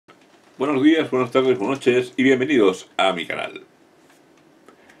Buenos días, buenas tardes, buenas noches y bienvenidos a mi canal.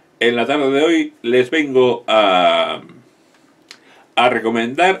 En la tarde de hoy les vengo a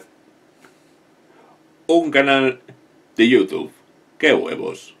recomendar un canal de YouTube. ¡Qué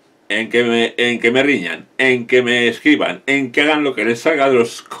huevos! En que me riñan, en que me escriban, en que hagan lo que les salga de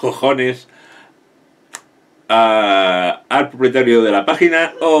los cojones al propietario de la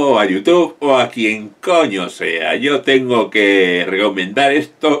página o a YouTube o a quien coño sea. Yo tengo que recomendar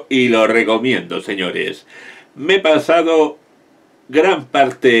esto y lo recomiendo, señores. Me he pasado gran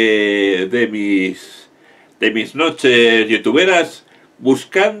parte de mis noches youtuberas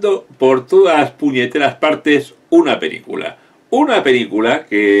buscando por todas las puñeteras partes una película. Una película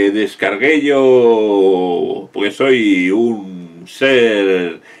que descargué yo porque soy un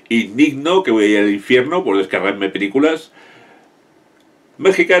ser indigno que voy al infierno por descargarme películas,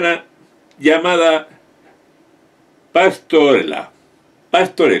 mexicana llamada Pastorela.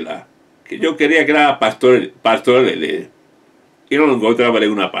 Pastorela, que yo creía que era Pastorela y no lo encontraba en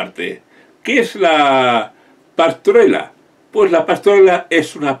ninguna parte. ¿Qué es la Pastorela? Pues la Pastorela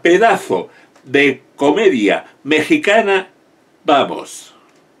es una pedazo de comedia mexicana, vamos,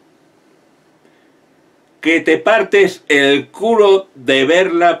 que te partes el culo de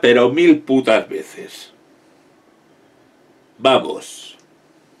verla, pero 1000 putas veces. Vamos.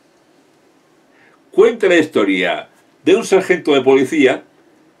 Cuenta la historia de un sargento de policía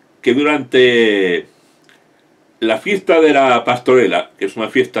que durante la fiesta de la Pastorela, que es una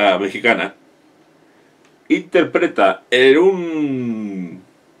fiesta mexicana, interpreta en un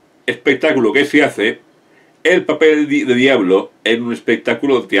espectáculo que se hace el papel de diablo en un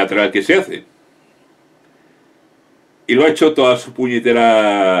espectáculo teatral que se hace. Y lo ha hecho toda su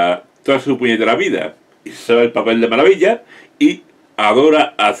puñetera vida. Y se sabe el papel de maravilla y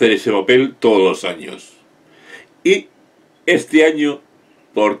adora hacer ese papel todos los años. Y este año,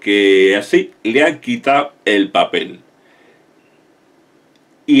 porque así le han quitado el papel.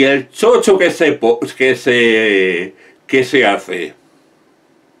 Y el chocho que se hace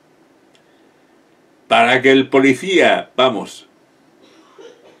para que el policía, vamos,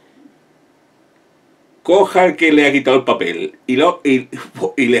 coja al que le ha quitado el papel y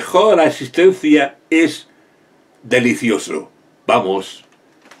le joda la existencia es delicioso. Vamos,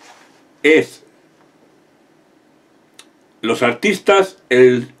 es los artistas,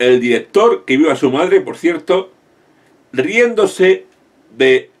 el director que vio a su madre, por cierto, riéndose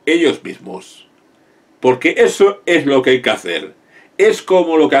de ellos mismos. Porque eso es lo que hay que hacer. Es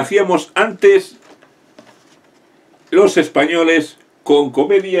como lo que hacíamos antes los españoles con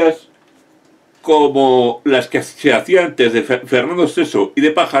comedias como las que se hacían antes de Fernando Seso y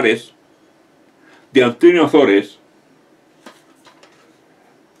de Pajares, de Antonio Ozores,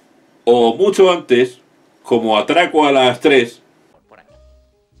 o mucho antes, como Atraco a las 3. Por aquí.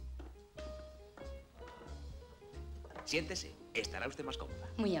 Siéntese, estará usted más cómoda.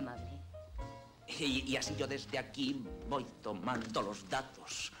 Muy amable. Y así yo desde aquí voy tomando los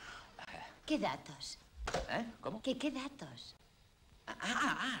datos. ¿Qué datos? ¿Eh? ¿Cómo? ¿Qué datos?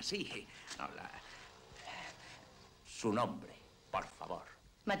 Sí. Hola. Su nombre, por favor.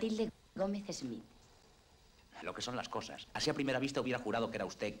 Matilde Gómez Smith. Lo que son las cosas. Así a primera vista hubiera jurado que era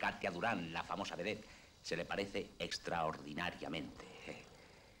usted Katia Durán, la famosa vedette. Se le parece extraordinariamente.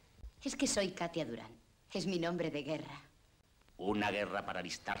 Es que soy Katia Durán. Es mi nombre de guerra. Una guerra para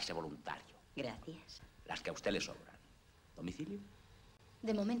alistarse voluntario. Gracias. Las que a usted le sobran. ¿Domicilio?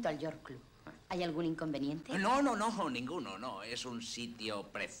 De momento al York Club. ¿Hay algún inconveniente? No, ninguno, no. Es un sitio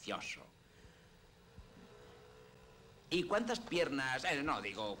precioso. ¿Y cuántas piernas,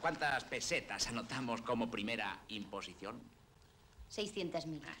 cuántas pesetas anotamos como primera imposición?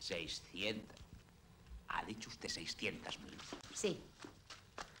 600.000. 600. ¿Ha dicho usted 600.000? Sí.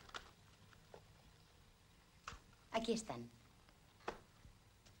 Aquí están.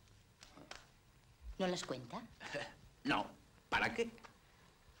 ¿No las cuenta? No. ¿Para qué?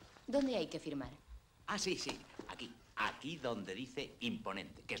 ¿Dónde hay que firmar? Sí. Aquí. Aquí donde dice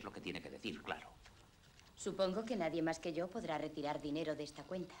imponente, que es lo que tiene que decir, claro. Supongo que nadie más que yo podrá retirar dinero de esta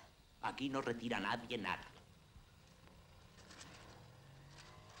cuenta. Aquí no retira nadie nada.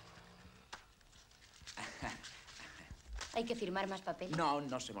 ¿Hay que firmar más papeles?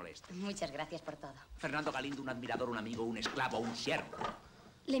 No se moleste. Muchas gracias por todo. Fernando Galindo, un admirador, un amigo, un esclavo, un siervo.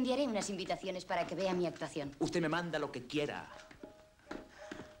 Le enviaré unas invitaciones para que vea mi actuación. Usted me manda lo que quiera.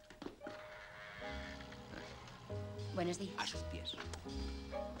 Buenos días. A sus pies.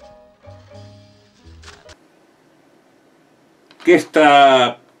 Que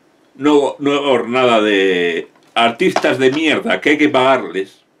esta nueva jornada de artistas de mierda que hay que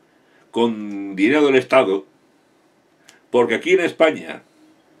pagarles con dinero del Estado, porque aquí en España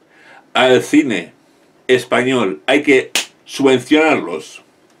al cine español, hay que subvencionarlos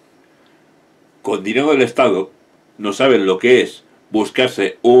con dinero del Estado, no saben lo que es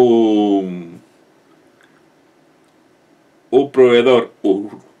buscarse un proveedor,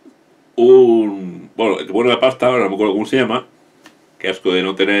 bueno, que pone la pasta, ahora no me acuerdo cómo se llama, qué asco de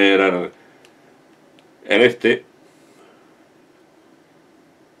no tener el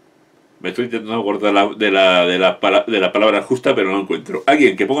me estoy intentando acordar de la palabra justa, pero no lo encuentro.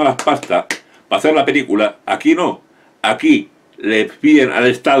 Alguien que ponga la pasta para hacer la película, aquí no. Aquí le piden al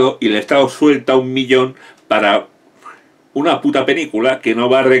Estado y el Estado suelta 1 millón para una puta película que no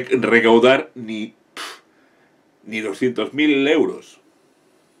va a recaudar ni 200.000 euros.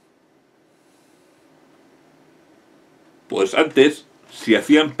 Pues antes, si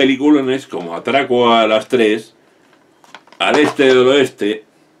hacían peliculones como Atraco a las 3, al este del oeste,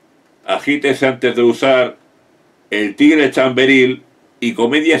 agítese antes de usar El tigre chamberil y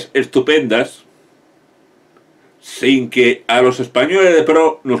comedias estupendas, sin que a los españoles de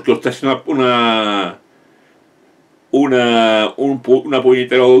pro nos costase una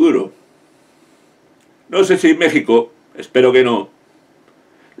puñetera duro. No sé si en México, espero que no,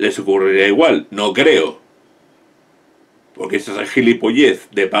 les ocurriría igual, no creo. Porque esa gilipollez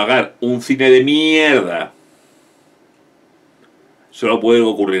de pagar un cine de mierda solo puede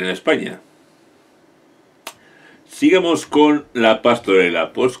ocurrir en España. Sigamos con La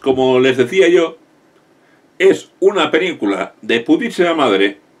Pastorela. Pues como les decía yo, es una película de putísima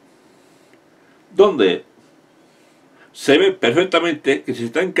madre donde se ve perfectamente que se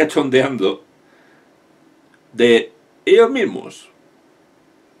están cachondeando de ellos mismos.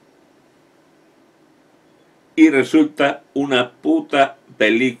 Y resulta una puta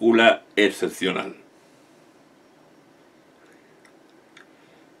película excepcional.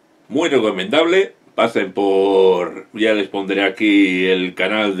 Muy recomendable. Pasen por... Ya les pondré aquí el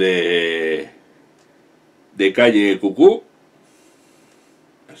canal de Calle Cucú.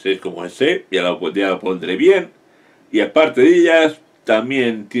 Así es como ese. Ya lo pondré bien. Y aparte de ellas,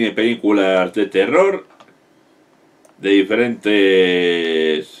 también tiene películas de terror. De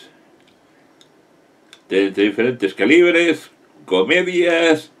diferentes calibres.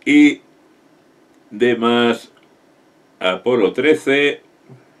 Comedias y demás. Apolo 13.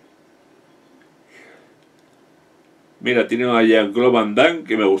 Mira, tiene a Jean-Claude Van Damme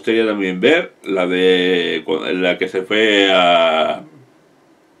que me gustaría también ver, la que se fue a-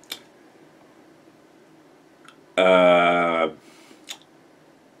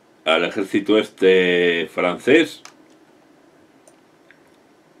 al ejército francés,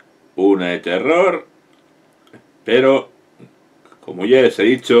 una de terror, pero como ya les he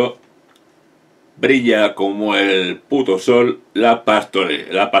dicho, brilla como el puto sol la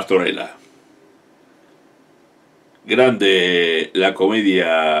pastorela. Grande la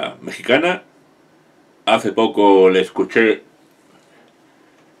comedia mexicana. Hace poco le escuché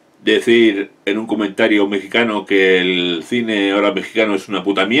decir en un comentario mexicano que el cine ahora mexicano es una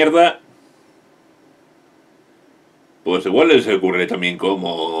puta mierda. Pues igual les ocurre también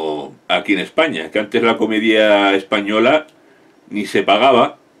como aquí en España, que antes la comedia española ni se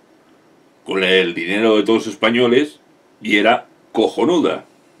pagaba con el dinero de todos los españoles y era cojonuda.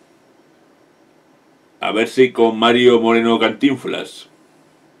 A ver si con Mario Moreno Cantinflas,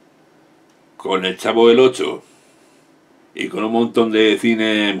 con el Chavo del Ocho y con un montón de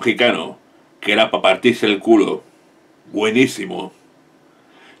cine mexicano que era para partirse el culo, buenísimo.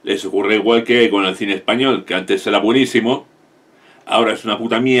 Les ocurre igual que con el cine español, que antes era buenísimo, ahora es una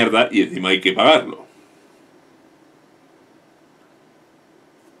puta mierda y encima hay que pagarlo.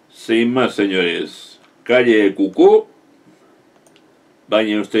 Sin más, señores, calle Cucú,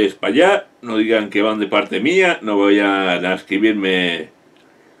 vayan ustedes para allá, no digan que van de parte mía, no vayan a escribirme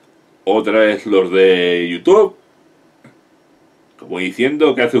otra vez los de YouTube, como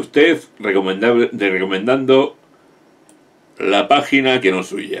diciendo que hace usted recomendando la página que no es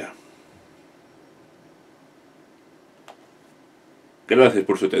suya. Gracias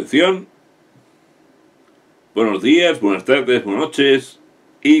por su atención. Buenos días, buenas tardes, buenas noches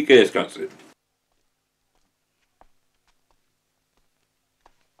y que descansen.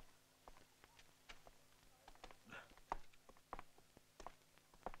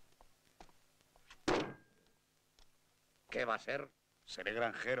 ¿Qué va a ser? Seré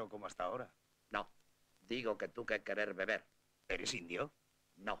granjero como hasta ahora. No. Digo que tú que querer beber. ¿Eres indio?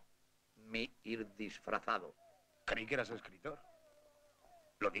 No. Mi ir disfrazado. Creí que eras escritor.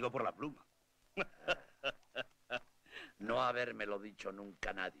 Lo digo por la pluma. No habérmelo dicho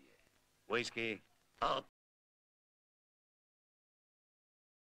nunca nadie. Whisky. Oh,